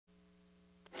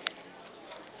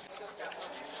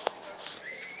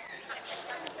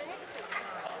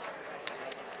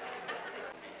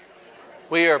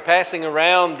We are passing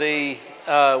around the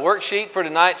worksheet for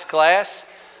tonight's class.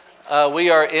 We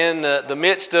are in the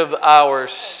midst of our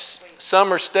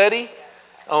summer study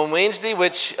on Wednesday,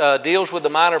 which deals with the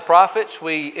minor prophets.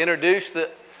 We introduced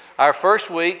our first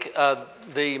week,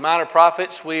 the minor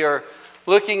prophets. We are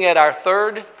looking at our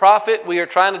third prophet. We are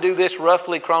trying to do this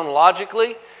roughly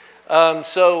chronologically.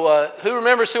 So who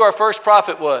remembers who our first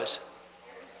prophet was?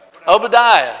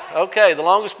 Obadiah. Okay, the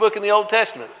longest book in the Old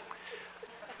Testament.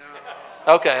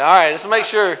 Okay, all right, let's make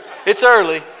sure. It's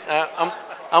early.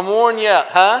 I'm warning you out.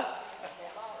 Huh?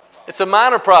 It's a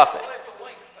minor prophet.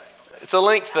 It's a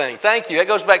length thing. Thank you. That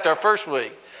goes back to our first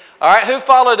week. All right, who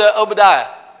followed Obadiah?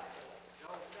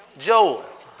 Joel.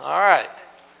 All right.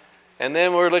 And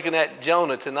then we're looking at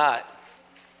Jonah tonight.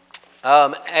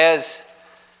 As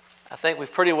I think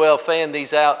we've pretty well fanned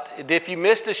these out. If you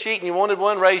missed a sheet and you wanted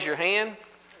one, raise your hand.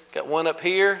 Got one up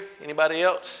here. Anybody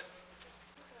else?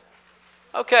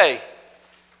 Okay.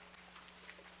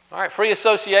 All right, free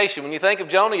association. When you think of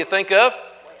Jonah, you think of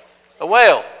a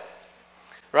whale,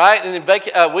 right?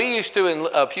 And we used to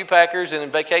in Pew Packers and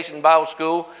in Vacation Bible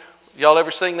School. Y'all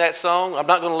ever sing that song? I'm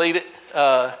not going to lead it.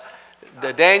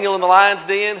 The Daniel in the Lion's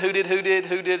Den. Who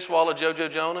did swallow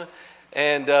Jojo Jonah?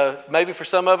 And maybe for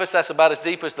some of us, that's about as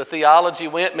deep as the theology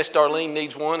went. Miss Darlene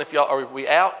needs one. Are we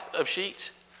out of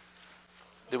sheets?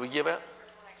 Did we give out?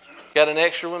 Got an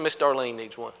extra one? Miss Darlene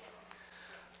needs one.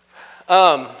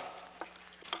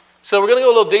 So we're going to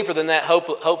go a little deeper than that,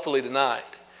 hopefully tonight.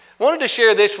 I wanted to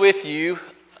share this with you.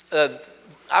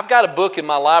 I've got a book in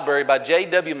my library by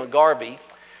J.W. McGarvey,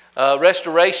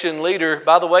 restoration leader.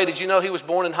 By the way, did you know he was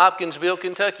born in Hopkinsville,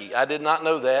 Kentucky? I did not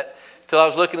know that until I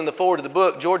was looking in the forward of the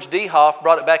book. George D. Hoff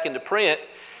brought it back into print.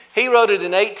 He wrote it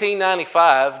in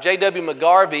 1895. J.W.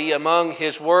 McGarvey, among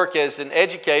his work as an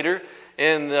educator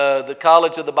in the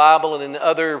College of the Bible and in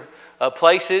other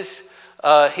places,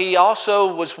 he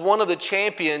also was one of the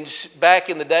champions back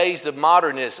in the days of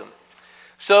modernism.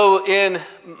 So in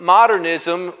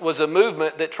modernism was a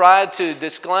movement that tried to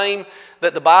disclaim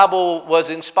that the Bible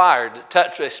was inspired,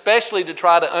 especially to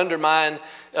try to undermine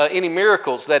any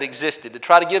miracles that existed, to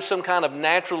try to give some kind of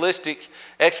naturalistic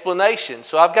explanation.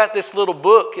 So I've got this little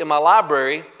book in my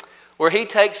library where he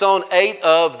takes on 8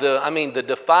 of the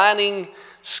defining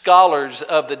scholars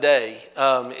of the day.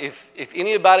 If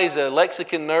anybody's a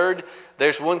lexicon nerd,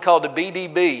 there's one called the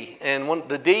BDB, and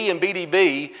the D in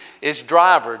BDB is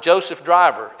Driver, Joseph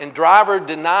Driver. And Driver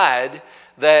denied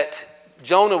that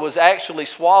Jonah was actually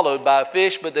swallowed by a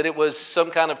fish, but that it was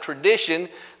some kind of tradition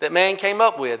that man came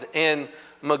up with. And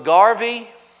McGarvey,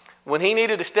 when he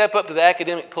needed to step up to the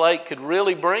academic plate, could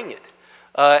really bring it.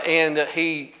 And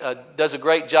he does a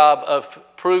great job of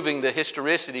proving the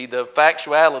historicity, the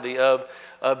factuality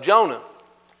of Jonah.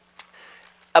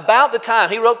 About the time,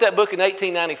 he wrote that book in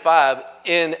 1895,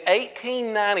 in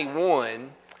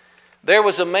 1891, there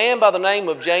was a man by the name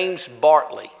of James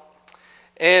Bartley.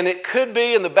 And it could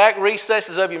be in the back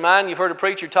recesses of your mind, you've heard a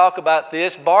preacher talk about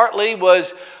this. Bartley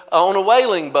was on a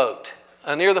whaling boat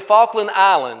near the Falkland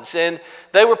Islands, and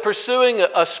they were pursuing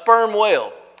a sperm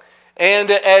whale.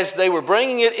 And as they were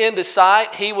bringing it into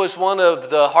sight, he was one of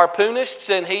the harpoonists,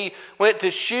 and he went to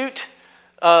shoot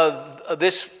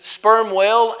this sperm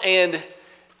whale, and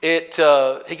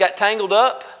he got tangled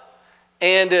up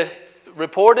and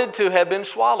reported to have been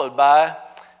swallowed by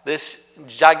this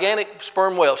gigantic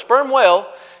sperm whale. Sperm whale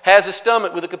has a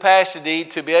stomach with a capacity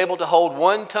to be able to hold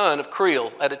 1 ton of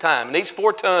krill at a time. It needs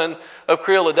 4 tons of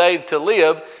krill a day to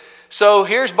live. So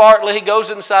here's Bartley. He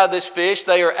goes inside this fish.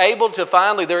 They are able to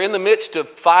they're in the midst of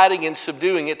fighting and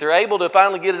subduing it. They're able to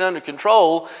finally get it under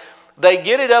control. They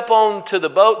get it up onto the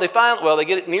boat. They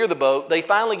get it near the boat. They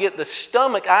finally get the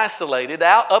stomach isolated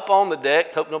out up on the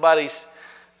deck. Hope nobody's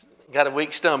got a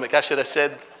weak stomach. I should have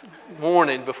said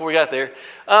warning before we got there.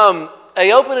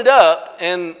 They open it up,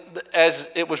 and as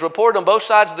it was reported on both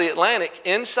sides of the Atlantic,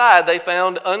 inside they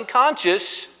found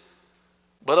unconscious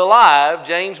but alive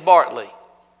James Bartley.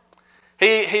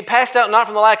 He passed out not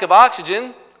from the lack of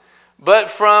oxygen, but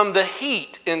from the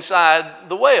heat inside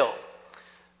the whale.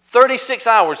 36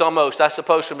 hours almost, I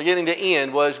suppose, from beginning to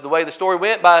end was the way the story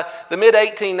went. By the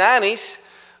mid-1890s,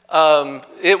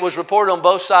 it was reported on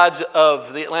both sides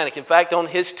of the Atlantic. In fact, on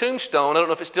his tombstone, I don't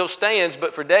know if it still stands,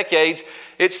 but for decades,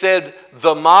 it said,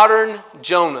 "The Modern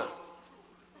Jonah."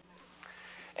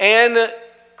 And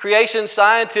creation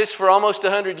scientists for almost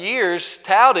 100 years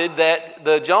touted that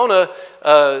the Jonah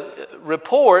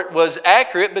report was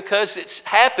accurate because it's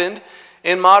happened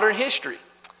in modern history,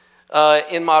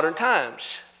 in modern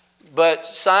times. But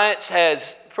science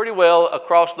has pretty well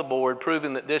across the board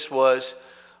proven that this was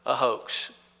a hoax.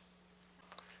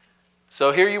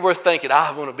 So here you were thinking,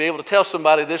 I want to be able to tell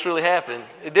somebody this really happened.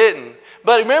 It didn't.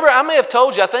 But remember, I may have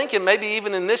told you, I think, and maybe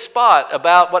even in this spot,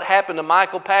 about what happened to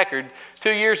Michael Packard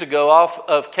 2 years ago off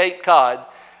of Cape Cod.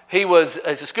 He was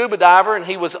as a scuba diver, and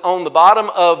he was on the bottom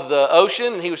of the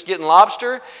ocean, and he was getting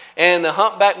lobster, and the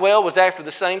humpback whale was after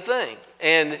the same thing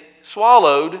and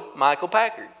swallowed Michael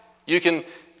Packard. You can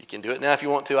do it now if you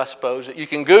want to, I suppose. You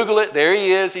can Google it. There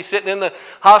he is. He's sitting in the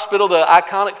hospital, the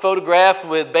iconic photograph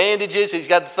with bandages. He's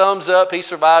got the thumbs up. He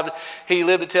survived. He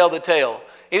lived to tell the tale.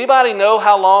 Anybody know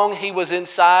how long he was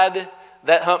inside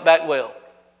that humpback whale?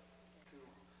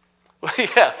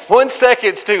 Yeah, 1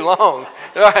 second's too long.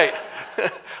 Right.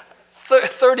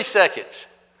 30 seconds.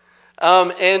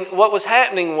 And what was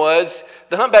happening was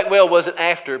the humpback whale wasn't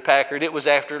after Packard. It was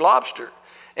after lobster.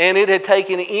 And it had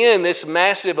taken in this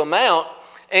massive amount.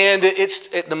 And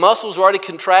the muscles were already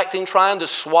contracting, trying to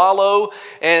swallow,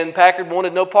 and Packard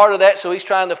wanted no part of that, so he's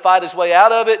trying to fight his way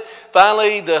out of it.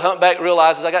 Finally, the humpback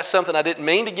realizes, I got something I didn't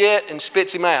mean to get, and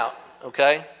spits him out.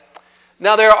 Okay?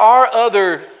 Now, there are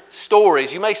other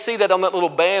stories. You may see that on that little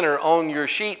banner on your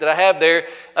sheet that I have there.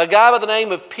 A guy by the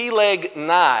name of Peleg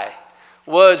Nye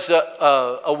was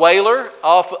a whaler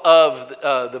off of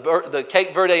the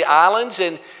Cape Verde Islands,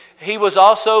 and he was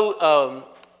also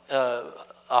a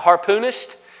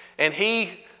harpoonist. And he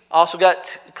also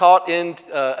got caught in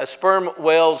a sperm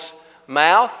whale's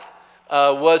mouth,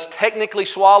 was technically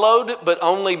swallowed, but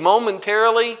only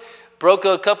momentarily, broke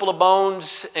a couple of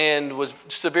bones and was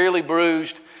severely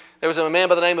bruised. There was a man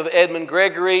by the name of Edmund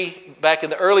Gregory back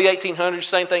in the early 1800s.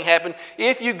 Same thing happened.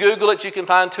 If you Google it, you can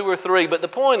find 2 or 3. But the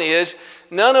point is,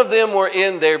 none of them were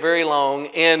in there very long.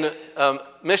 And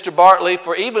Mr. Bartley,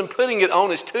 for even putting it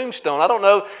on his tombstone, I don't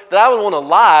know that I would want to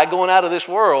lie going out of this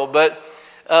world, but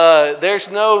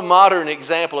there's no modern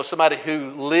example of somebody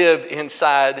who lived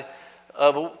inside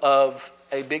of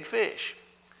a big fish.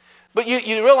 But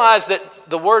you realize that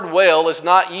the word whale is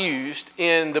not used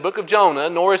in the book of Jonah,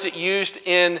 nor is it used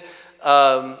in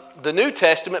the New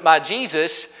Testament by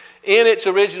Jesus in its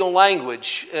original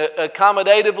language.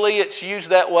 Accommodatively, it's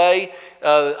used that way.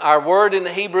 Our word in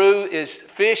the Hebrew is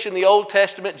fish in the Old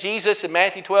Testament. Jesus in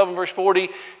Matthew 12 and verse 40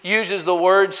 uses the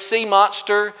word sea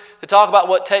monster to talk about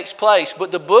what takes place.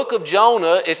 But the book of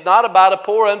Jonah is not about a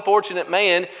poor, unfortunate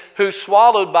man who's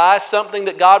swallowed by something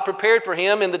that God prepared for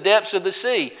him in the depths of the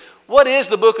sea. What is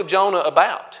the book of Jonah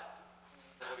about?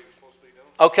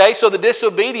 Okay, so the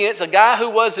disobedience, a guy who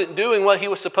wasn't doing what he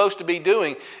was supposed to be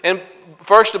doing. And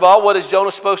first of all, what is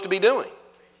Jonah supposed to be doing?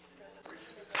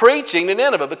 Preaching to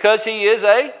Nineveh, because he is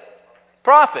a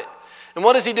prophet. And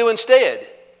what does he do instead?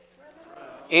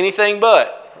 Anything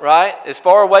but, right? As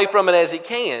far away from it as he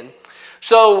can.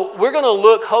 So we're going to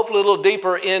look hopefully a little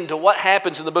deeper into what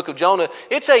happens in the book of Jonah.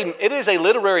 It is a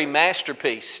literary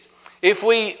masterpiece. If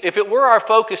it were our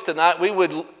focus tonight, we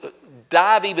would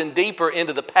dive even deeper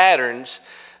into the patterns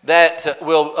that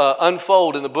will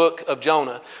unfold in the book of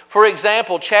Jonah. For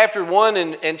example, chapter 1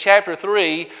 and chapter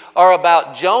 3 are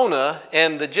about Jonah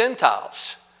and the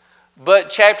Gentiles. But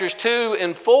chapters 2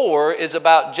 and 4 is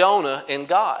about Jonah and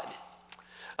God.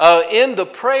 In the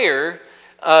prayer,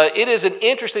 it is an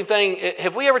interesting thing.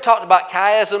 Have we ever talked about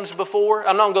chiasms before?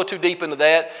 I'm not going to go too deep into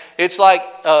that. It's like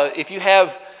if you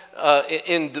have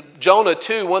in Jonah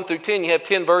 2, 1 through 10, you have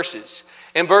 10 verses.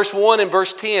 And verse 1 and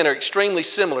verse 10 are extremely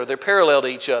similar. They're parallel to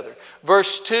each other.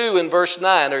 Verse 2 and verse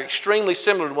 9 are extremely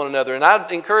similar to one another. And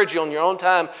I'd encourage you on your own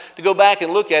time to go back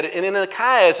and look at it. And in a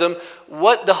chiasm,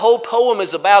 what the whole poem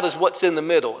is about is what's in the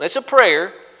middle. And it's a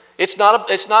prayer. It's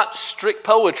not strict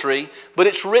poetry, but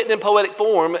it's written in poetic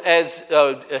form as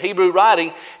a Hebrew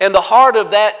writing. And the heart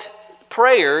of that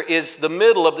prayer is the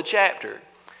middle of the chapter.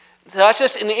 So that's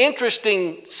just an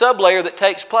interesting sublayer that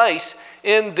takes place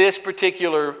in this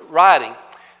particular writing.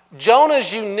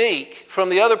 Jonah's unique from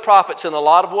the other prophets in a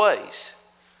lot of ways.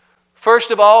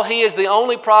 First of all, he is the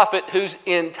only prophet whose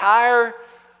entire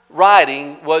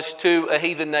writing was to a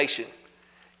heathen nation.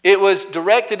 It was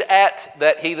directed at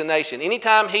that heathen nation.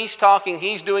 Anytime he's talking,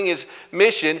 he's doing his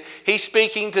mission, he's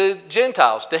speaking to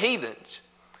Gentiles, to heathens.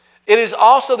 It is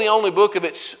also the only book of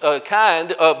its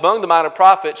kind among the minor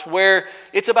prophets where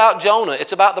it's about Jonah.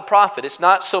 It's about the prophet. It's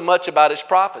not so much about his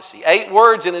prophecy. 8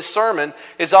 words in his sermon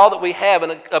is all that we have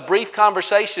in a brief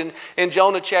conversation in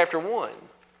Jonah chapter 1.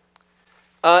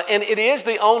 And it is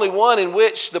the only one in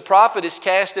which the prophet is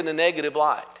cast in a negative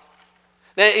light.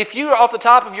 Now, if you off the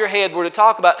top of your head were to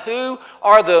talk about who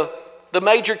are the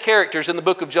major characters in the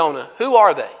book of Jonah, who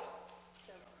are they?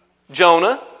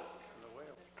 Jonah.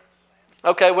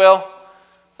 Okay, well,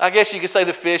 I guess you could say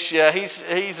the fish. Yeah, he's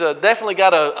definitely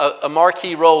got a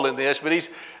marquee role in this, but he's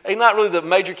not really the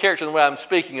major character in the way I'm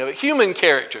speaking of it. Human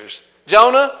characters.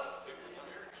 Jonah,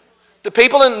 The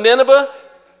people in Nineveh,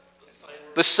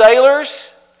 the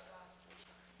sailors,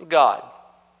 God.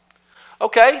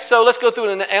 Okay, so let's go through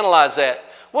and analyze that.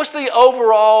 What's the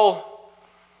overall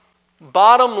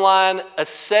bottom line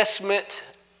assessment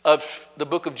of the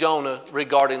book of Jonah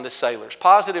regarding the sailors?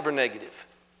 Positive or negative?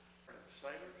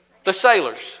 The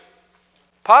sailors.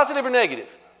 Positive or negative?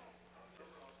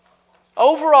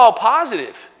 Overall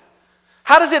positive.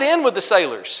 How does it end with the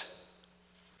sailors?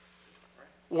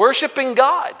 Worshiping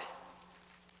God.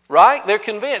 Right? They're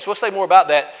convinced. We'll say more about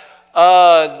that.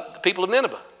 The people of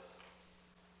Nineveh.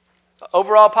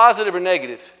 Overall positive or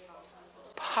negative?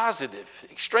 Positive.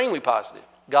 Extremely positive.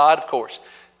 God, of course.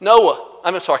 Noah.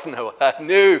 I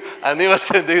knew I was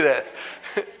going to do that.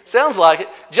 Sounds like it.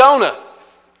 Jonah.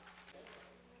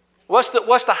 What's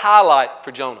the highlight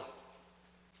for Jonah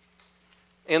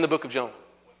in the book of Jonah?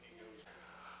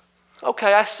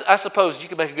 Okay, I suppose you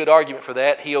could make a good argument for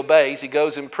that. He obeys. He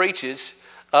goes and preaches.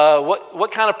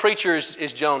 What kind of preacher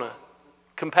is Jonah?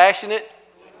 Compassionate?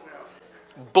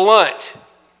 Blunt.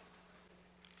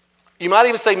 You might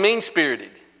even say mean-spirited.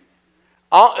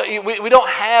 We don't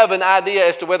have an idea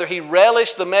as to whether he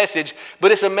relished the message,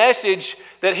 but it's a message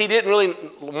that he didn't really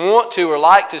want to or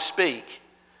like to speak.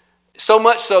 So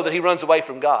much so that he runs away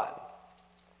from God.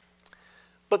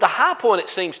 But the high point, it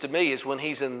seems to me, is when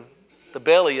he's in the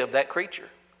belly of that creature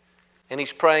and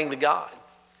he's praying to God.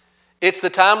 It's the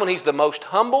time when he's the most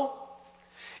humble.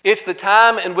 It's the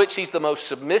time in which he's the most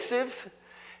submissive.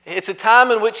 It's a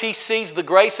time in which he sees the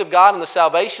grace of God and the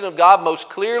salvation of God most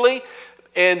clearly.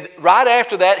 And right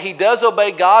after that, he does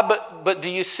obey God. But do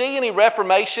you see any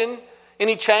reformation,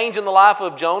 any change in the life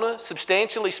of Jonah,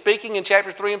 substantially speaking, in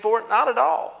chapters 3 and 4? Not at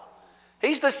all.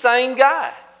 He's the same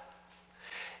guy.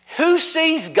 Who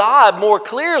sees God more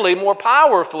clearly, more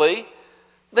powerfully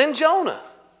than Jonah?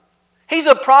 He's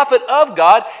a prophet of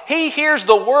God. He hears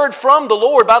the word from the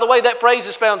Lord. By the way, that phrase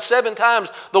is found 7 times.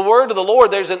 The word of the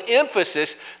Lord. There's an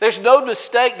emphasis. There's no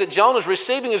mistake that Jonah's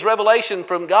receiving his revelation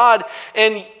from God.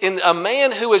 And in a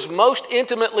man who is most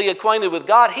intimately acquainted with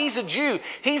God, he's a Jew.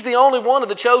 He's the only one of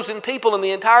the chosen people in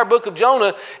the entire book of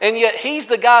Jonah. And yet he's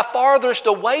the guy farthest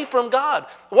away from God.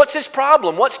 What's his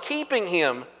problem? What's keeping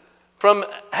him from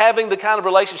having the kind of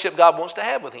relationship God wants to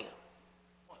have with him?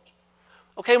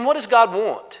 Okay, and what does God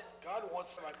want?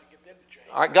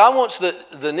 All right, God wants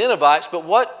the Ninevites, but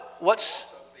what's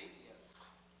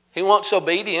He wants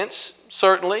obedience,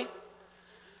 certainly.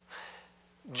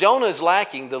 Jonah is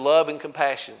lacking the love and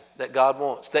compassion that God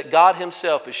wants, that God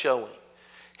himself is showing.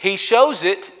 He shows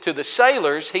it to the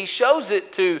sailors, he shows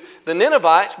it to the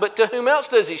Ninevites, but to whom else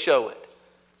does he show it?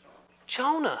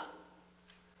 Jonah.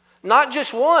 Not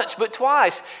just once, but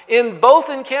twice. In both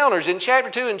encounters, in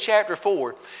chapter 2 and chapter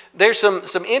 4, there's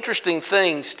some interesting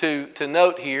things to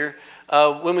note here.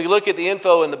 When we look at the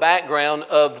info in the background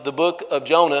of the book of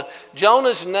Jonah,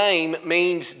 Jonah's name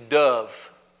means dove.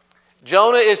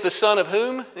 Jonah is the son of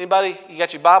whom? Anybody, you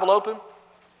got your Bible open?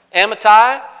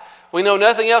 Amittai. We know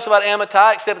nothing else about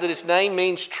Amittai except that his name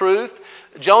means truth.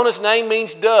 Jonah's name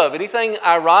means dove. Anything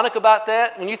ironic about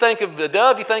that? When you think of the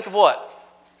dove, you think of what?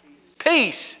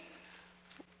 Peace.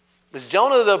 Is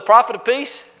Jonah the prophet of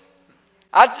peace?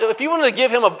 If you wanted to give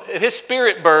him his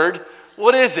spirit bird,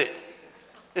 what is it?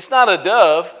 It's not a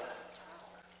dove.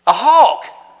 A hawk.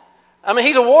 I mean,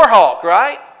 he's a war hawk,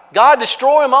 right? God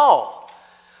destroy them all.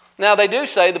 Now, they do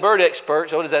say, the bird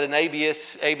experts, what is that, an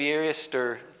aviarist,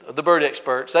 or the bird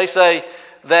experts, they say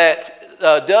that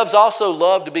doves also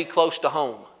love to be close to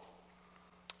home.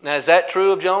 Now, is that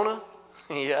true of Jonah?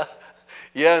 Yeah.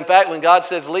 Yeah, in fact, when God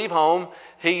says leave home,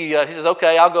 he says,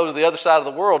 okay, I'll go to the other side of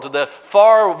the world, to the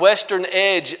far western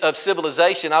edge of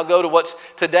civilization. I'll go to what's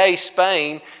today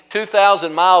Spain,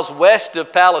 2,000 miles west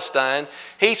of Palestine.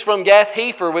 He's from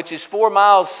Gath-Hepher, which is 4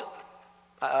 miles,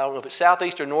 I don't know if it's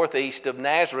southeast or northeast of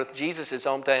Nazareth, Jesus'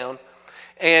 hometown.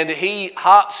 And he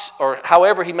hops, or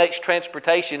however he makes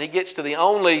transportation, he gets to the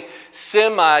only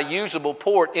semi-usable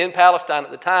port in Palestine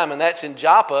at the time, and that's in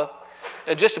Joppa.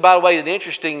 And just by the way, an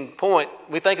interesting point,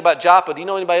 we think about Joppa. Do you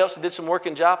know anybody else that did some work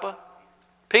in Joppa?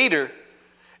 Peter.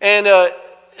 And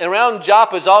around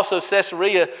Joppa is also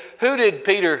Caesarea. What did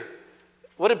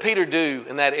Peter do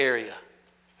in that area?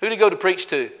 Who did he go to preach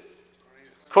to?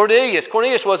 Cornelius.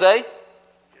 Cornelius was a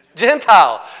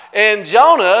Gentile. And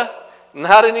Jonah,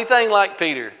 not anything like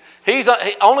Peter.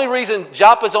 The only reason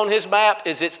Joppa's on his map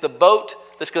is it's the boat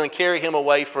that's going to carry him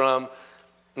away from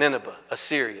Nineveh,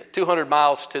 Assyria, 200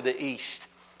 miles to the east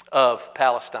of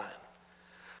Palestine.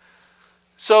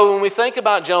 So when we think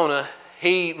about Jonah,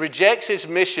 he rejects his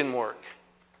mission work.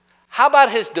 How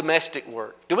about his domestic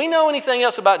work? Do we know anything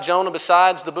else about Jonah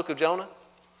besides the book of Jonah?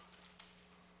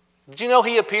 Did you know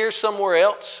he appears somewhere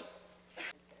else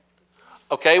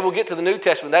Okay, we'll get to the New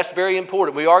Testament. That's very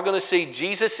important. We are going to see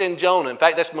Jesus and Jonah. In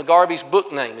fact, that's McGarvey's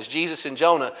book name, is Jesus and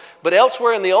Jonah. But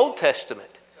elsewhere in the Old Testament,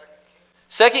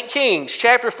 2 Kings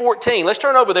chapter 14. Let's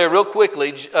turn over there real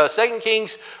quickly. 2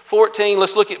 Kings 14,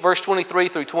 let's look at verse 23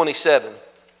 through 27.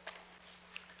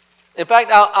 In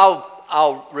fact,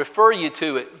 I'll refer you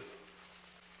to it.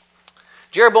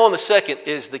 Jeroboam II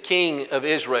is the king of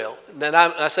Israel. And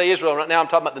I say Israel, right now I'm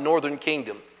talking about the northern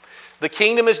kingdom. The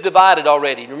kingdom is divided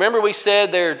already. Remember we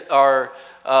said there are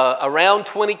around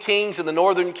 20 kings in the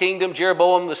northern kingdom.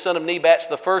 Jeroboam, the son of Nebat's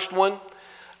the first one.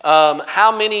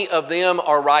 How many of them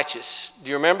are righteous? Do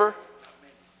you remember?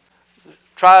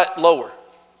 Try it lower.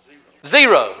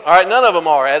 Zero. All right, none of them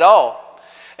are at all.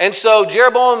 And so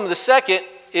Jeroboam II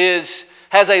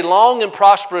has a long and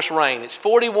prosperous reign. It's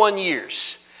 41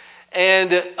 years.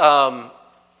 And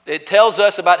it tells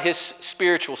us about his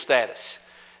spiritual status.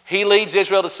 He leads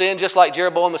Israel to sin just like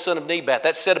Jeroboam the son of Nebat.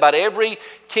 That's said about every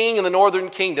king in the northern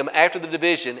kingdom after the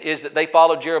division, is that they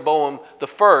followed Jeroboam the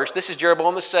first. This is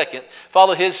Jeroboam the second.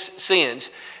 Follow his sins.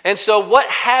 And so what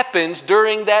happens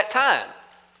during that time?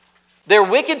 They're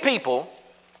wicked people.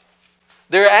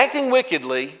 They're acting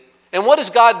wickedly. And what does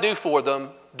God do for them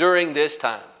during this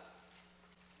time?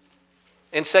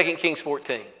 In 2 Kings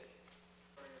 14.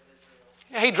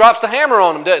 He drops the hammer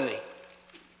on them, doesn't he?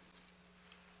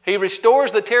 He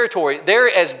restores the territory. They're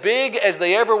as big as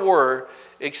they ever were,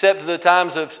 except for the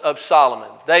times of Solomon.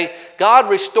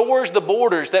 God restores the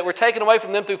borders that were taken away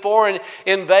from them through foreign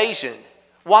invasion.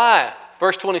 Why?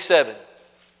 Verse 27.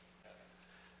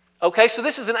 Okay, so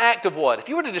this is an act of what? If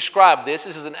you were to describe this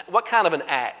is what kind of an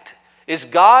act? Is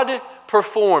God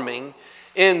performing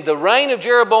in the reign of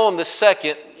Jeroboam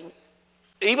II,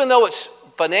 even though it's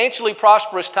financially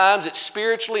prosperous times, it's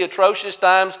spiritually atrocious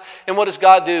times, and what does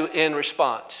God do in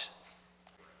response?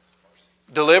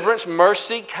 Deliverance,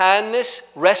 mercy, kindness,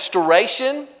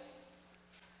 restoration.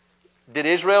 Did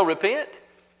Israel repent?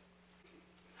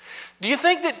 Do you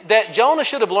think that Jonah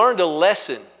should have learned a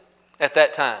lesson at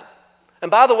that time? And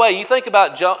by the way, you think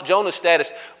about Jonah's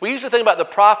status. We usually think about the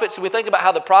prophets, and we think about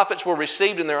how the prophets were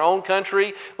received in their own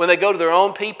country. When they go to their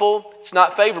own people, it's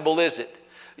not favorable, is it?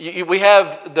 We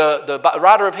have the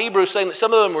writer of Hebrews saying that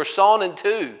some of them were sawn in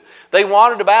two. They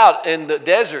wandered about in the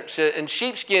deserts in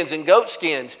sheepskins and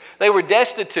goatskins. They were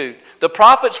destitute. The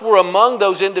prophets were among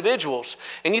those individuals.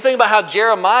 And you think about how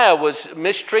Jeremiah was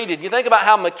mistreated. You think about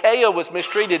how Micaiah was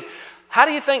mistreated. How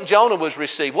do you think Jonah was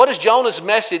received? What is Jonah's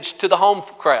message to the home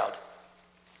crowd?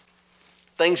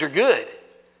 Things are good.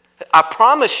 I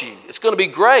promise you, it's going to be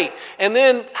great. And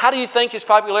then how do you think his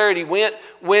popularity went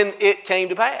when it came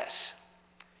to pass?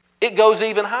 It goes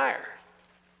even higher.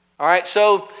 All right,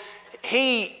 so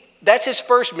that's his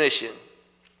first mission.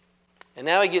 And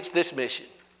now he gets this mission.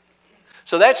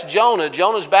 So that's Jonah,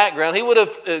 Jonah's background. He would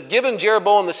have given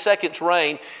Jeroboam II's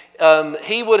reign.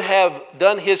 He would have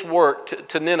done his work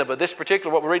to Nineveh, this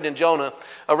particular, what we're reading in Jonah,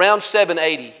 around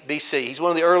 780 BC. He's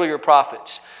one of the earlier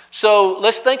prophets. So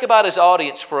let's think about his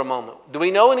audience for a moment. Do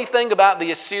we know anything about the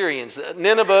Assyrians?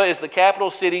 Nineveh is the capital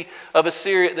city of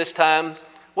Assyria at this time.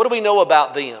 What do we know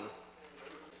about them?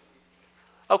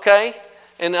 Okay,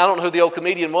 and I don't know who the old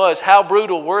comedian was. How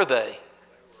brutal were they?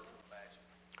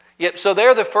 Yep, so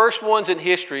they're the first ones in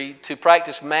history to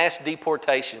practice mass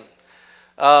deportation.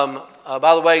 By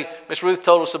the way, Miss Ruth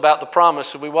told us about The Promise.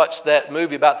 So we watched that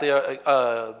movie about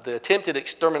the attempted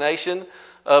extermination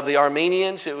of the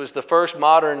Armenians. It was the first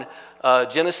modern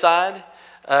genocide.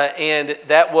 And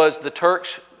that was the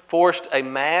Turks forced a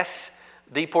mass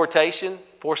deportation,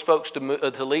 forced folks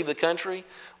to leave the country.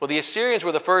 Well, the Assyrians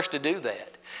were the first to do that.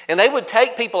 And they would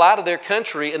take people out of their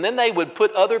country, and then they would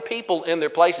put other people in their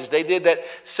places. They did that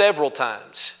several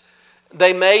times.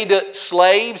 They made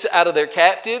slaves out of their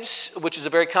captives, which is a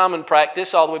very common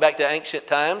practice all the way back to ancient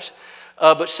times.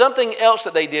 But something else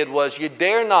that they did was you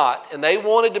dare not, and they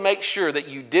wanted to make sure that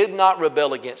you did not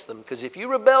rebel against them. Because if you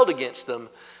rebelled against them,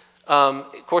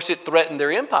 of course it threatened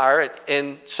their empire.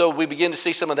 And so we begin to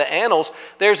see some of the annals.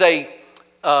 There's a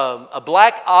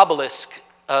black obelisk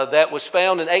that was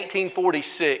found in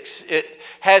 1846. It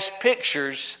has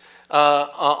pictures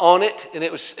on it, and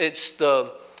it's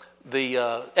the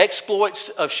exploits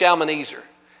of Shalmaneser.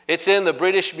 It's in the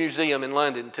British Museum in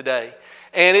London today.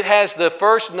 And it has the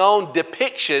first known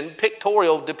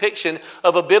pictorial depiction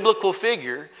of a biblical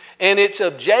figure. And it's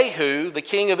of Jehu, the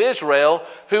king of Israel,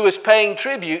 who is paying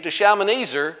tribute to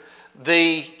Shalmaneser,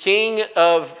 the king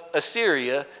of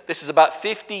Assyria. This is about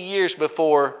 50 years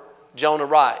before Jonah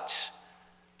writes.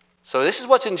 So this is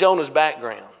what's in Jonah's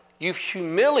background. You've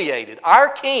humiliated. Our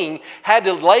king had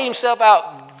to lay himself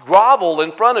out, grovel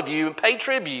in front of you and pay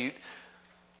tribute.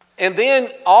 And then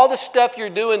all the stuff you're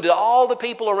doing to all the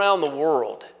people around the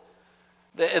world.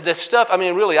 The stuff, I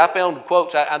mean, really, I found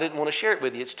quotes. I didn't want to share it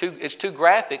with you. It's too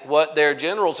graphic what their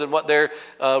generals and what their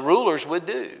rulers would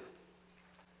do.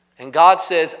 And God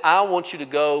says, I want you to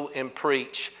go and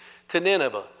preach to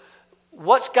Nineveh.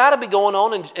 What's got to be going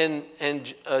on in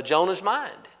Jonah's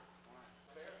mind?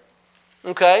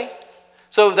 Okay,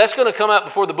 so that's going to come out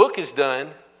before the book is done.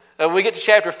 When we get to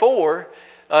chapter 4,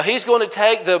 he's going to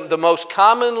take the most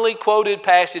commonly quoted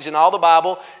passage in all the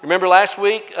Bible. Remember last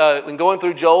week, when going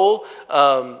through Joel,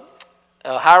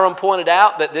 Hiram pointed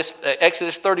out that this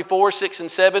Exodus 34, 6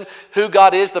 and 7, who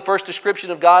God is, the first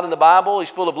description of God in the Bible. He's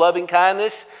full of loving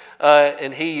kindness,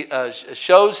 and he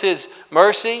shows his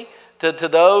mercy to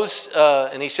those,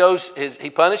 and he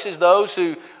punishes those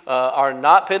who are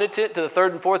not penitent to the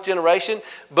third and fourth generation.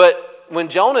 But when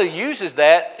Jonah uses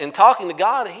that in talking to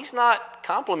God, he's not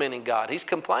complimenting God. He's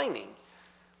complaining.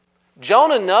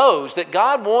 Jonah knows that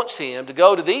God wants him to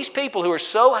go to these people who are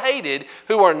so hated,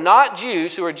 who are not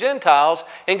Jews, who are Gentiles,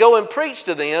 and go and preach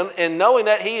to them, and knowing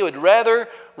that he would rather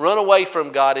run away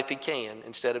from God if he can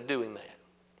instead of doing that.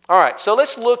 All right, so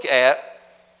let's look at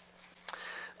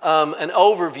an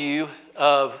overview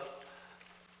of,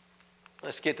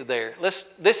 let's get to there.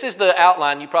 This is the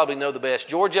outline you probably know the best.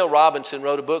 George L. Robinson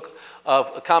wrote a book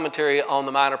of a commentary on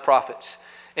the minor prophets.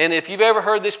 And if you've ever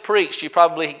heard this preached, you've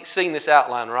probably seen this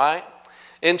outline, right?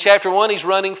 In chapter 1, he's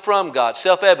running from God.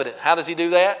 Self-evident. How does he do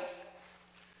that?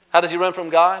 How does he run from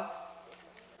God?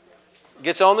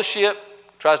 Gets on the ship,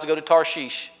 tries to go to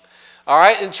Tarshish. All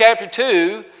right, in chapter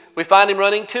 2, we find him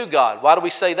running to God. Why do we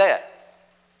say that?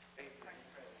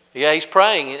 Yeah, he's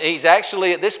praying. He's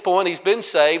actually, at this point, he's been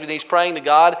saved, and he's praying to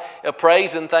God of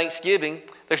praise and thanksgiving.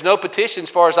 There's no petition as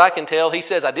far as I can tell. He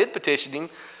says, I did petition him.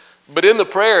 But in the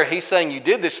prayer, he's saying, you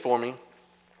did this for me.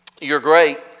 You're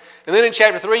great. And then in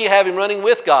chapter 3, you have him running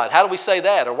with God. How do we say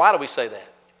that? Or why do we say that?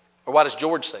 Or why does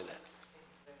George say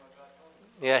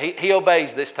that? Yeah, he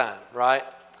obeys this time, right?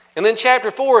 And then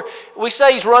chapter 4, we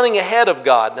say he's running ahead of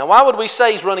God. Now, why would we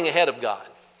say he's running ahead of God?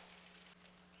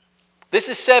 This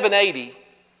is 780.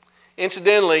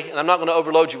 Incidentally, and I'm not going to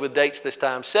overload you with dates this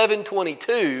time,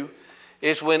 722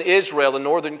 is when Israel, the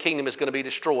northern kingdom, is going to be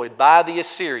destroyed by the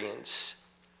Assyrians.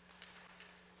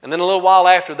 And then a little while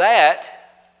after that,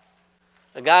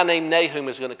 a guy named Nahum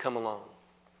is going to come along.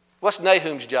 What's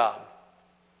Nahum's job?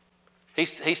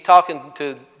 He's talking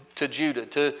to Judah,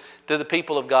 to the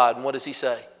people of God. And what does he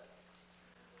say?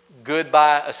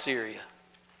 Goodbye, Assyria.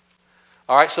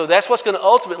 All right, so that's what's going to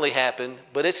ultimately happen,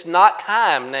 but it's not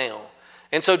time now.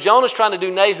 And so Jonah's trying to do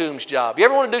Nahum's job. You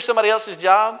ever want to do somebody else's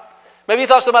job? Maybe you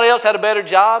thought somebody else had a better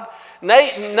job.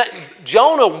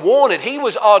 Jonah he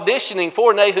was auditioning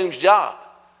for Nahum's job.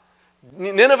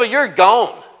 Nineveh, you're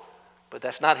gone. But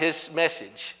that's not his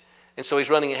message. And so he's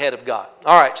running ahead of God.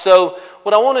 All right, so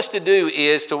what I want us to do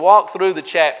is to walk through the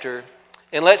chapter,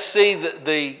 and let's see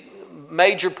the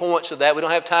major points of that. We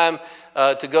don't have time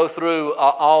to go through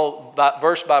all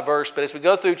verse by verse, but as we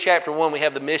go through chapter 1, we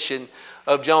have the mission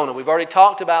of Jonah. We've already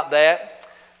talked about that.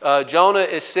 Jonah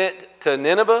is sent to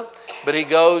Nineveh, but he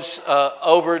goes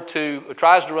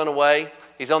tries to run away.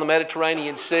 He's on the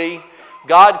Mediterranean Sea.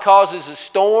 God causes a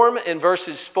storm in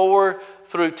verses 4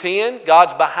 through 10.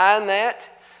 God's behind that.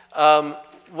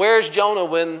 Where's Jonah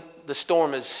when the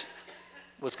storm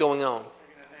was going on?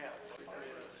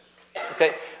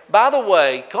 Okay. By the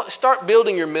way, start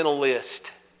building your mental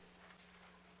list.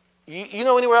 You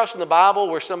know anywhere else in the Bible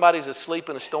where somebody's asleep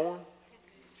in a storm?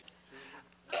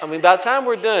 I mean, by the time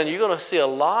we're done, you're going to see a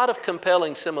lot of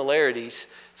compelling similarities.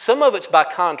 Some of it's by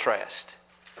contrast.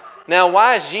 Now,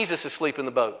 why is Jesus asleep in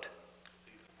the boat?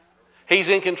 He's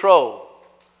in control.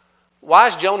 Why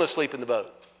is Jonah asleep in the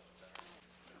boat?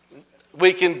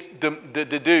 We can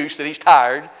deduce that he's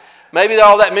tired. Maybe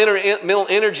all that mental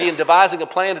energy in devising a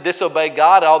plan to disobey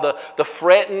God, all the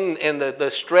fretting and the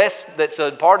stress that's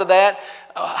a part of that.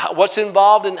 What's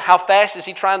involved in how fast is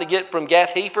he trying to get from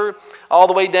Gath-Hepher all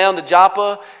the way down to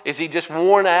Joppa? Is he just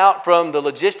worn out from the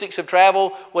logistics of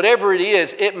travel? Whatever it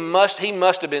is, he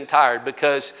must have been tired,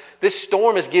 because this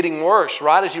storm is getting worse,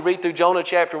 right, as you read through Jonah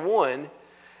chapter 1.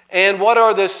 And what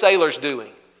are the sailors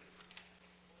doing?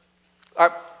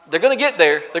 They're going to get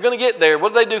there. They're going to get there. What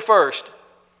do they do first?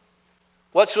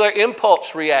 What's their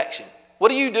impulse reaction? What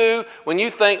do you do when you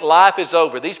think life is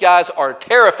over? These guys are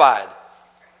terrified.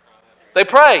 They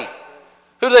pray.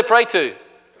 Who do they pray to?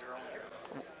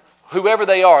 Whoever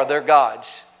they are, they're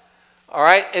gods. All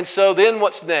right, and so then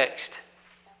what's next?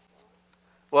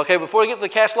 Well, okay, before we get to the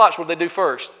cast lots, what do they do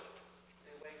first?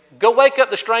 Go wake up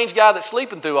the strange guy that's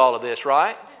sleeping through all of this,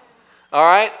 right? All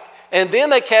right, and then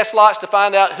they cast lots to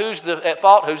find out who's at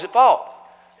fault, who's at fault.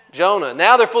 Jonah.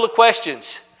 Now they're full of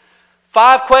questions.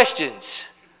 5 questions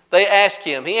they ask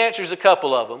him. He answers a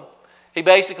couple of them. He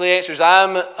basically answers,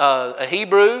 I'm a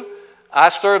Hebrew. I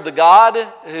serve the God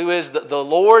who is the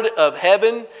Lord of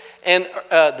heaven and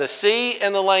the sea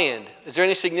and the land. Is there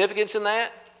any significance in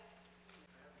that?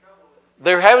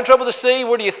 They're having trouble with the sea.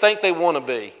 Where do you think they want to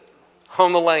be?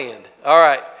 On the land. All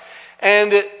right.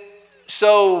 And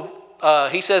so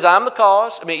he says, I'm the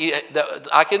cause.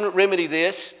 I can remedy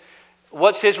this.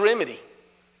 What's his remedy?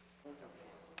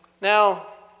 Now,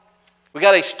 we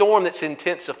got a storm that's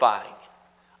intensifying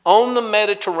on the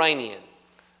Mediterranean,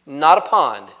 not a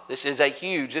pond. This is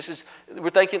we're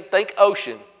thinking, think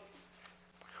ocean.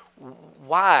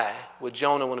 Why would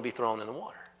Jonah want to be thrown in the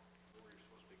water?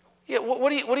 Yeah, what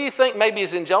do you think maybe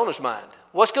is in Jonah's mind?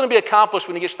 What's going to be accomplished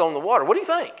when he gets thrown in the water? What do you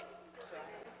think?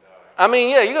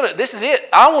 This is it.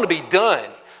 I want to be done.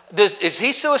 Is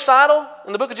he suicidal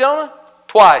in the book of Jonah?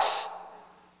 Twice.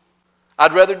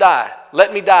 I'd rather die.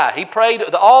 Let me die. He prayed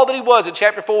all that he was in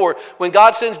chapter 4. When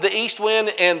God sends the east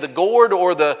wind and the gourd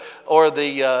or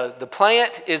the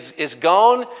plant is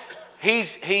gone,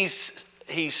 he's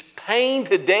pained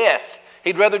to death.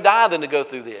 He'd rather die than to go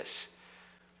through this.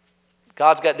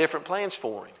 God's got different plans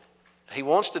for him. He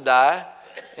wants to die,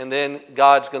 and then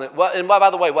God's going to... Well, and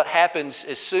by the way, what happens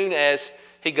as soon as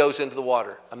he goes into the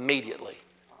water? Immediately.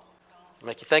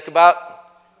 Make you think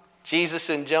about Jesus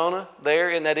and Jonah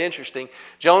there. Isn't that interesting?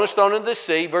 Jonah's thrown into the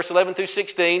sea, verse 11 through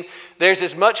 16. There's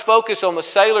as much focus on the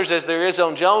sailors as there is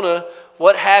on Jonah.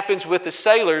 What happens with the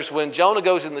sailors when Jonah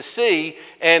goes in the sea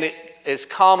and it is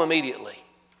calm immediately?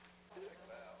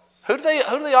 Who do they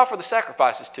offer the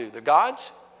sacrifices to? Their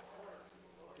gods?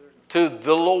 To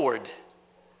the Lord.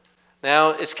 Now,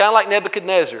 it's kind of like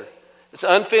Nebuchadnezzar. It's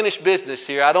unfinished business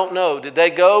here. I don't know. Did they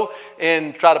go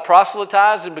and try to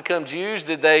proselytize and become Jews?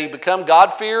 Did they become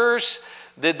God-fearers?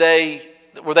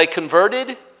 Were they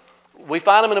converted? We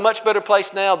find them in a much better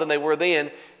place now than they were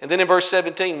then. And then in verse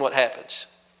 17, what happens?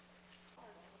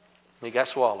 He got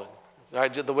swallowed. All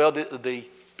right, the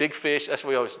big fish, that's what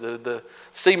we always, the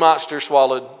sea monster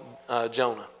swallowed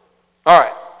Jonah. All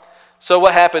right, so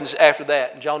what happens after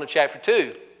that? Jonah chapter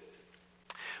 2.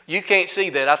 You can't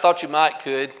see that. I thought you might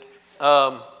could.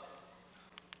 I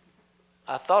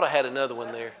thought I had another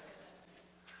one there.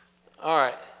 All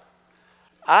right.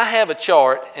 I have a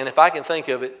chart, and if I can think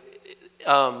of it,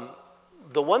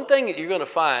 the one thing that you're going to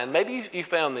find, maybe you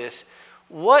found this,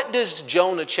 what does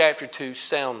Jonah chapter 2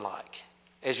 sound like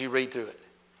as you read through it?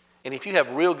 And if you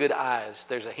have real good eyes,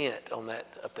 there's a hint on that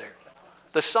up there.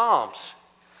 The Psalms.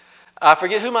 I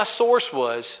forget who my source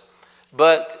was,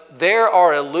 but there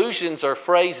are allusions or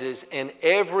phrases in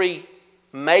every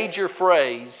major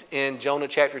phrase in Jonah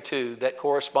chapter 2 that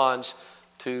corresponds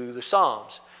to the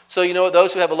Psalms. So you know what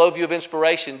those who have a low view of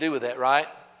inspiration do with that, right?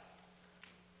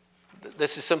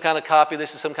 This is some kind of copy.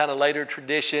 This is some kind of later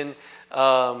tradition.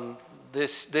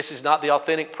 This is not the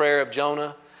authentic prayer of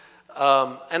Jonah.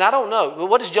 And I don't know.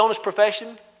 What is Jonah's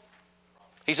profession?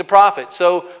 He's a prophet.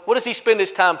 So what does he spend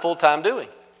his time full-time doing?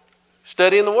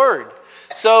 Studying the Word.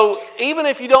 So even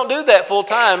if you don't do that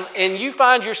full-time and you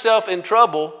find yourself in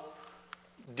trouble,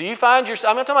 do you find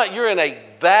yourself, I'm talking about you're in a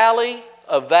valley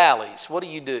of valleys. What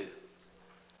do?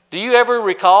 Do you ever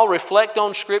reflect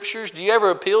on Scriptures? Do you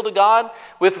ever appeal to God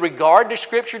with regard to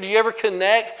Scripture? Do you ever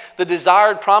connect the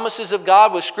desired promises of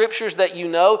God with Scriptures that you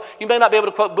know? You may not be able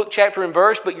to quote book, chapter, and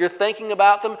verse, but you're thinking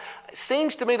about them. It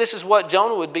seems to me this is what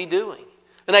Jonah would be doing.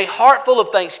 And a heart full of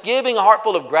thanksgiving, a heart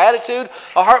full of gratitude,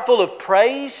 a heart full of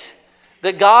praise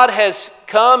that God has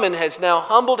come and has now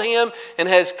humbled him and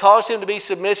has caused him to be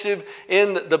submissive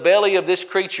in the belly of this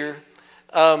creature.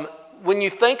 When you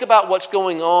think about what's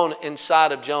going on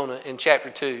inside of Jonah in chapter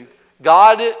 2,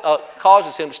 God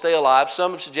causes him to stay alive.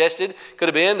 Some have suggested could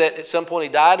have been that at some point he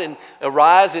died and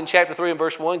arise in chapter 3 and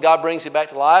verse 1. God brings him back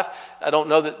to life. I don't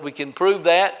know that we can prove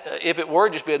that. If it were,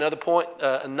 just be another point,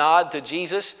 a nod to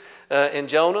Jesus in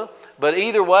Jonah. But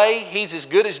either way, he's as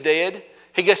good as dead.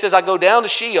 He says, I go down to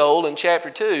Sheol in chapter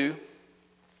 2.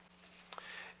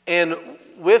 And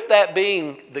with that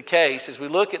being the case, as we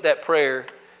look at that prayer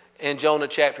in Jonah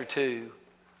chapter 2,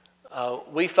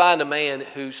 we find a man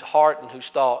whose heart and whose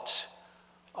thoughts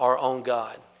are on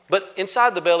God. But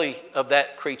inside the belly of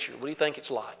that creature, what do you think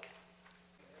it's like?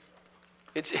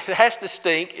 It has to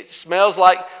stink. It smells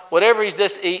like whatever he's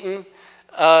just eaten.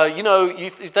 You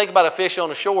think about a fish on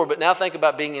the shore, but now think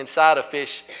about being inside a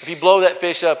fish. If you blow that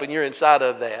fish up and you're inside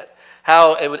of that,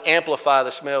 how it would amplify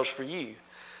the smells for you.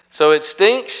 So it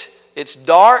stinks, it's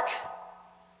dark,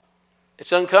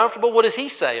 it's uncomfortable. What does he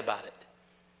say about it?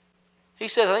 He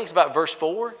says, I think it's about verse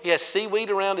 4, he has seaweed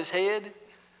around his head.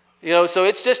 So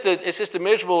it's just a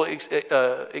miserable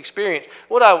experience.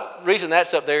 Reason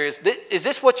that's up there is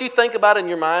this what you think about in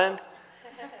your mind?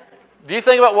 Do you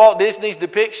think about Walt Disney's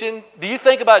depiction? Do you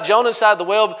think about Jonah inside the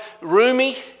whale,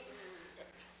 roomy?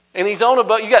 And he's on a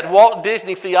boat. You got Walt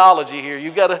Disney theology here.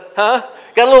 You got got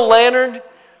a little lantern,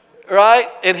 right?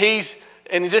 And he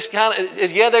just kind of,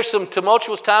 there's some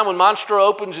tumultuous time when Monstro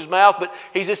opens his mouth, but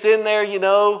he's just in there,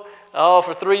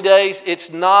 for 3 days.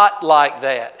 It's not like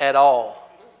that at all.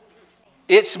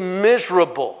 It's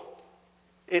miserable.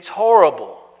 It's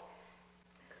horrible.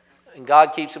 And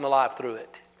God keeps him alive through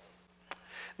it.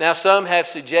 Now, some have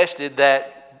suggested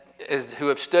that, who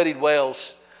have studied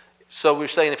whales, so we're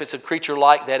saying if it's a creature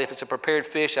like that, if it's a prepared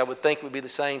fish, I would think it would be the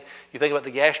same. You think about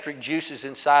the gastric juices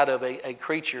inside of a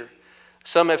creature.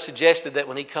 Some have suggested that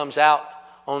when he comes out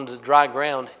on the dry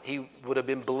ground, he would have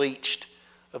been bleached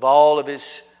of all of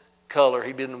his color.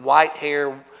 He'd been white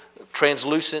hair,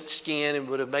 translucent skin, and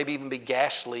would have maybe even be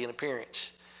ghastly in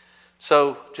appearance.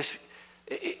 So just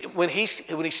when he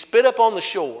spit up on the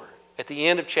shore at the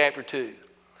end of chapter 2,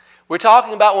 we're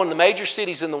talking about one of the major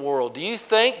cities in the world. Do you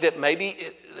think that maybe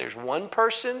there's one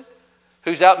person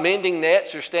who's out mending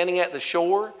nets or standing at the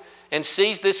shore and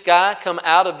sees this guy come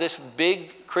out of this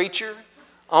big creature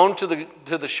onto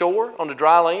the shore, on the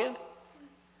dry land? Do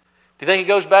you think he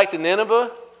goes back to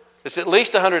Nineveh? It's at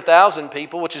least 100,000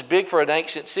 people, which is big for an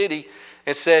ancient city,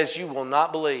 and says, "You will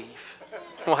not believe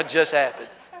what just happened."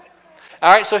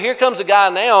 All right, so here comes a guy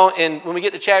now, and when we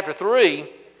get to chapter 3,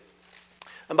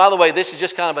 and by the way, this is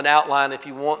just kind of an outline if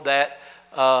you want that.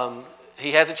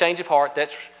 He has a change of heart.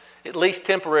 That's at least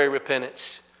temporary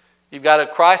repentance. You've got a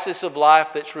crisis of life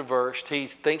that's reversed. He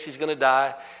thinks he's going to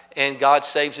die, and God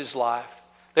saves his life.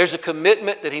 There's a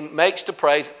commitment that he makes to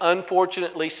praise.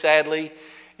 Unfortunately, sadly,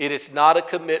 it is not a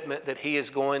commitment that he is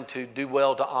going to do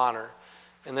well to honor.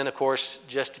 And then, of course,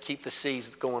 just to keep the seas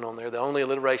going on there. The only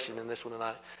alliteration in this one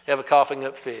tonight. Have a coughing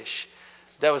up fish.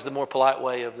 That was the more polite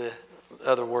way of the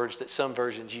other words that some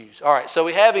versions use. All right, so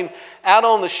we have him out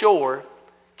on the shore.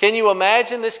 Can you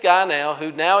imagine this guy now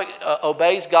who now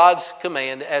obeys God's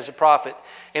command as a prophet,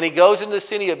 and he goes into the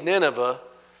city of Nineveh?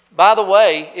 By the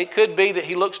way, it could be that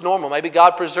he looks normal. Maybe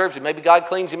God preserves him. Maybe God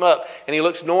cleans him up, and he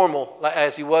looks normal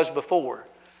as he was before.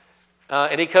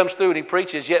 And he comes through and he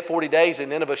preaches, "Yet 40 days and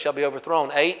Nineveh shall be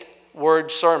overthrown."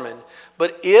 8-word sermon.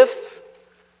 But if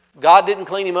God didn't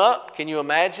clean him up, can you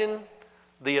imagine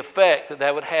the effect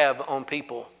that would have on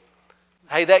people?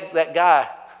 Hey, that guy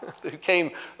who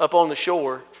came up on the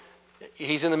shore,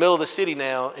 he's in the middle of the city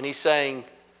now, and he's saying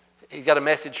he's got a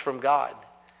message from God.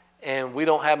 And we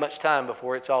don't have much time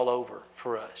before it's all over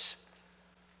for us.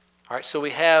 All right, so we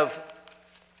have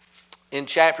in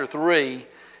chapter 3,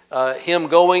 him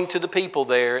going to the people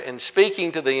there and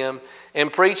speaking to them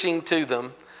and preaching to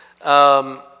them.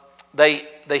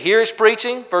 They hear his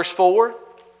preaching, verse 4.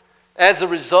 As a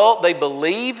result, they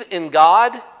believe in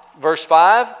God, verse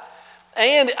 5.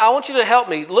 And I want you to help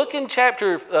me. Look in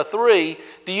chapter 3.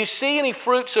 Do you see any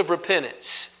fruits of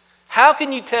repentance? How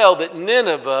can you tell that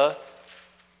Nineveh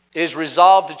is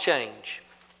resolved to change?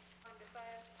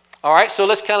 All right, so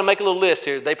let's kind of make a little list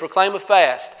here. They proclaim a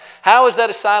fast. How is that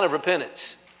a sign of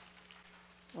repentance?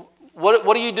 What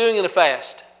are you doing in a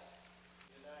fast?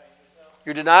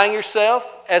 You're denying yourself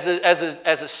as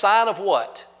a sign of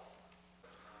what?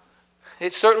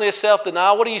 It's certainly a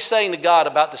self-denial. What are you saying to God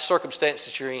about the circumstance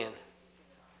that you're in?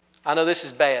 I know this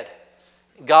is bad.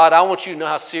 God, I want you to know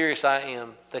how serious I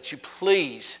am. That you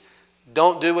please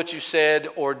don't do what you said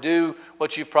or do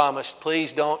what you promised.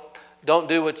 Please don't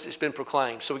do what's been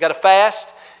proclaimed. So we've got a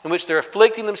fast in which they're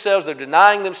afflicting themselves, they're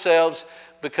denying themselves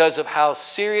because of how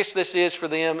serious this is for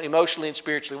them emotionally and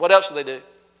spiritually. What else do they do?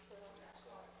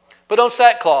 Put on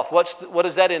sackcloth. What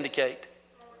does that indicate?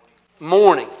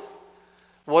 Mourning.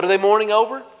 What are they mourning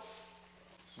over?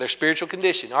 Their spiritual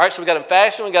condition. All right, so we got them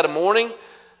fasting, we got them mourning.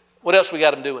 What else we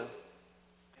got them doing?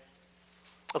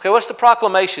 Okay, what's the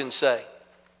proclamation say?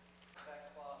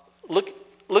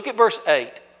 Look at verse 8.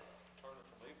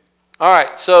 All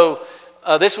right, so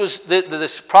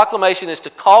this proclamation is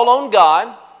to call on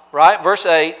God, right? Verse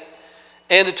 8,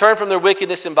 and to turn from their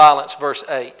wickedness and violence, verse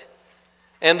 8.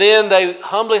 And then they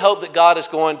humbly hope that God is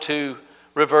going to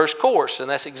reverse course, and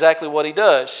that's exactly what he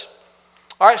does.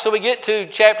 All right, so we get to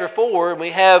chapter 4, and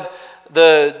we have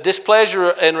the displeasure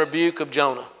and rebuke of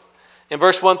Jonah. In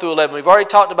verse 1 through 11, we've already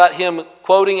talked about him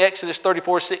quoting Exodus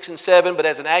 34, 6 and 7, but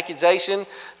as an accusation,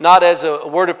 not as a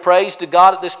word of praise to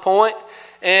God at this point.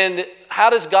 And how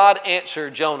does God answer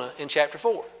Jonah in chapter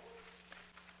 4?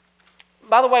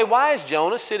 By the way, why is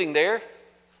Jonah sitting there,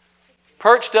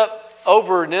 perched up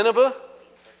over Nineveh?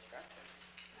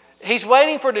 He's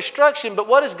waiting for destruction, but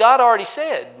what has God already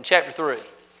said in chapter 3?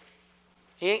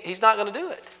 He's not going to do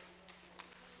it.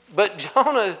 But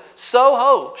Jonah so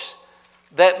hopes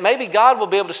that maybe God will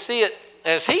be able to see it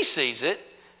as he sees it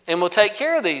and will take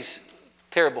care of these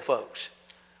terrible folks.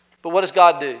 But what does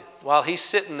God do? While he's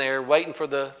sitting there waiting for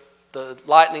the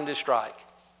lightning to strike,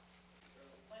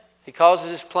 he causes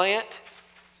his plant,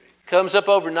 comes up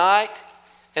overnight,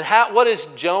 and what is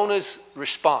Jonah's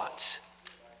response?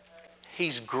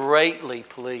 He's greatly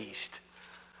pleased.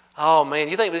 Oh man,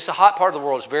 you think this is a hot part of the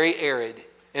world. It's very arid.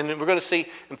 And we're going to see,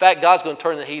 in fact, God's going to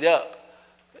turn the heat up.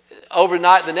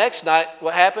 Overnight, the next night,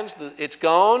 what happens? It's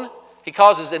gone. He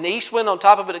causes an east wind on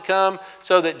top of it to come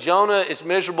so that Jonah is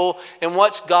miserable. And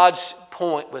what's God's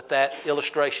point with that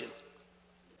illustration?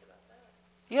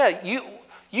 Yeah,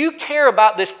 you care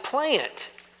about this plant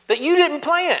that you didn't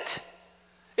plant.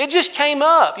 It just came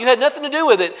up. You had nothing to do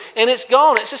with it, and it's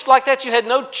gone. It's just like that. You had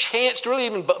no chance to really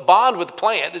even bond with the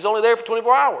plant. It's only there for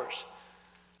 24 hours.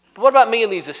 But what about me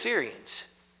and these Assyrians?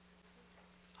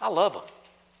 I love them.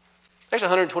 There's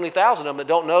 120,000 of them that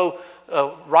don't know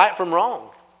right from wrong.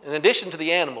 In addition to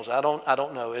the animals, I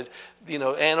don't know.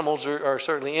 Animals are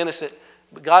certainly innocent,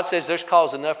 but God says there's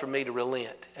cause enough for me to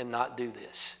relent and not do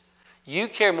this. You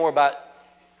care more about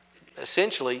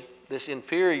essentially this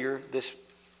inferior, this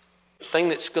thing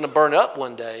that's going to burn up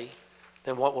one day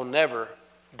than what will never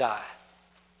die.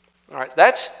 All right,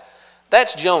 that's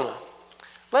Jonah.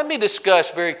 Let me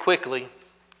discuss very quickly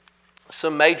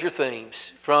some major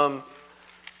themes from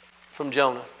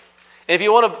Jonah. And if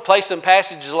you want to place some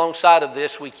passages alongside of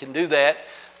this, we can do that.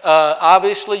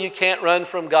 Obviously, you can't run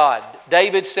from God.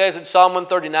 David says in Psalm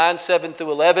 139, 7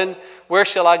 through 11, "Where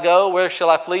shall I go? Where shall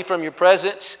I flee from your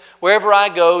presence? Wherever I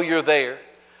go, you're there."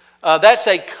 That's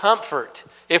a comfort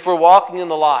if we're walking in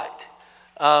the light.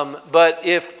 But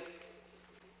if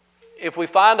we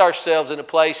find ourselves in a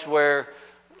place where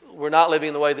we're not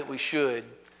living the way that we should,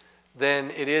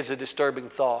 then it is a disturbing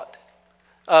thought.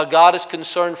 God is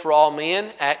concerned for all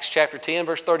men. Acts chapter 10,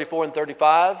 verse 34 and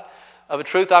 35. "Of a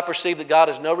truth I perceive that God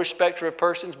is no respecter of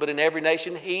persons, but in every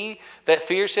nation he that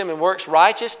fears him and works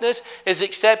righteousness is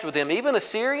accepted with him." Even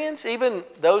Assyrians, even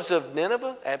those of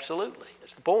Nineveh? Absolutely.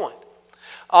 That's the point.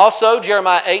 Also,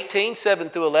 Jeremiah 18, 7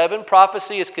 through 11,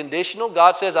 prophecy is conditional.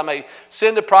 God says, I may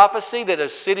send a prophecy that a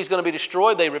city's going to be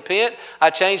destroyed. They repent.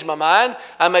 I change my mind.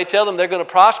 I may tell them they're going to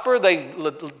prosper. They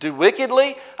do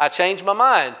wickedly. I change my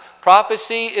mind.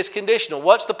 Prophecy is conditional.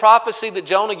 What's the prophecy that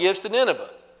Jonah gives to Nineveh?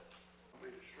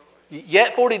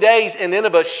 Yet 40 days and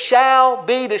Nineveh shall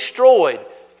be destroyed.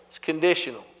 It's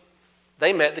conditional.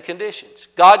 They met the conditions.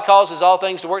 God causes all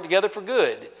things to work together for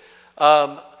good.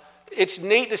 It's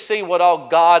neat to see what all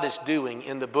God is doing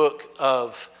in the book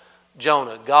of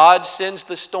Jonah. God sends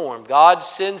the storm. God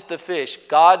sends the fish.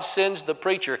 God sends the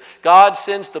preacher. God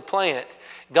sends the plant.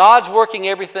 God's working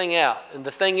everything out. And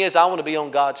the thing is, I want to be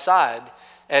on God's side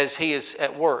as he is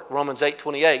at work. Romans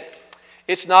 8:28.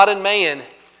 It's not in man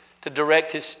to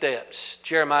direct his steps.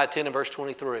 Jeremiah 10 and verse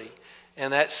 23.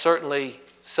 And that's certainly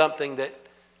something that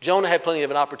Jonah had plenty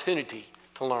of an opportunity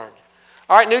to learn.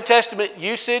 All right, New Testament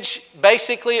usage,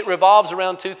 basically it revolves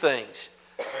around two things.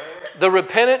 The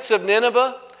repentance of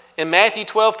Nineveh in Matthew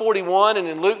 12:41 and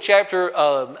in Luke chapter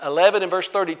 11 and verse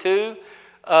 32.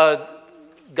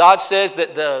 God says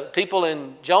that the people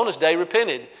in Jonah's day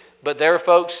repented, but there are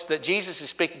folks that Jesus is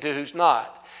speaking to who's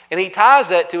not. And he ties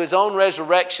that to his own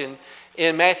resurrection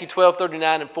in Matthew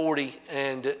 12:39 and 40,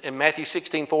 and in Matthew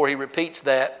 16:4 he repeats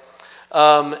that.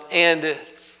 And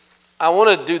I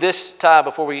want to do this tie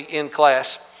before we end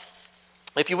class.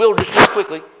 If you will, just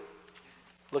quickly.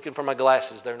 Looking for my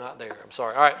glasses. They're not there. I'm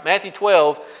sorry. All right. Matthew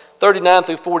 12:39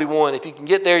 through 41. If you can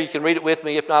get there, you can read it with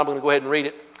me. If not, I'm going to go ahead and read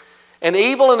it. "An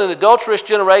evil and an adulterous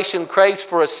generation craves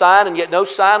for a sign, and yet no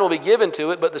sign will be given to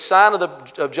it, but the sign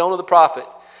of Jonah the prophet.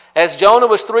 As Jonah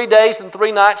was 3 days and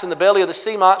 3 nights in the belly of the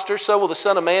sea monster, so will the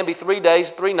Son of Man be 3 days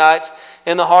and 3 nights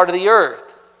in the heart of the earth.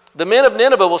 The men of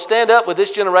Nineveh will stand up with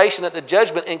this generation at the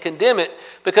judgment and condemn it,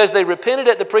 because they repented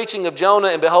at the preaching of Jonah,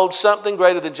 and behold, something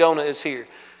greater than Jonah is here."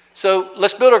 So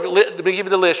let's let me give you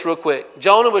the list real quick.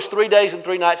 Jonah was 3 days and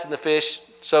 3 nights in the fish.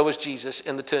 So was Jesus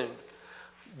in the tomb.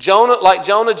 Like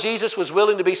Jonah, Jesus was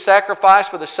willing to be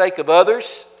sacrificed for the sake of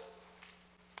others.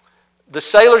 The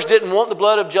sailors didn't want the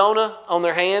blood of Jonah on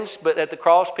their hands, but at the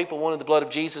cross, people wanted the blood of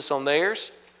Jesus on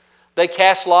theirs. They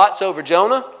cast lots over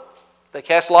Jonah. They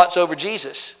cast lots over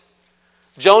Jesus.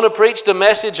 Jonah preached a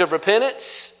message of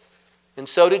repentance, and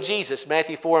so did Jesus,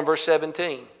 Matthew 4 and verse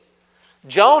 17.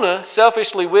 Jonah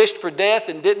selfishly wished for death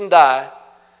and didn't die.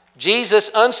 Jesus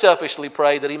unselfishly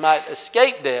prayed that he might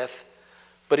escape death,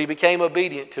 but he became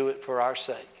obedient to it for our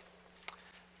sake.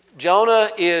 Jonah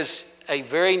is a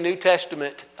very New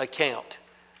Testament account.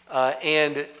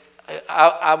 And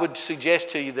I would suggest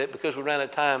to you that because we ran out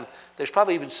of time, there's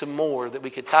probably even some more that we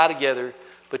could tie together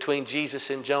between Jesus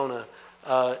and Jonah.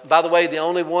 By the way, the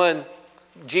only one,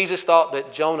 Jesus thought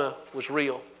that Jonah was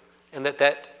real and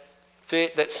that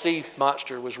sea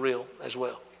monster was real as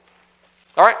well.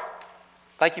 All right.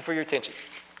 Thank you for your attention.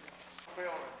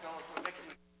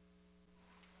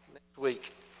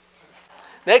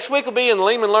 Next week will be in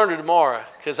Lehman Learner tomorrow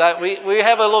because we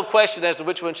have a little question as to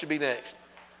which one should be next.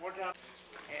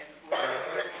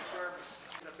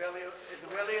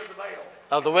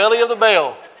 Of the belly of the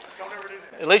bell.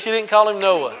 At least you didn't call him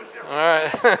Noah. All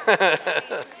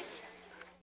right.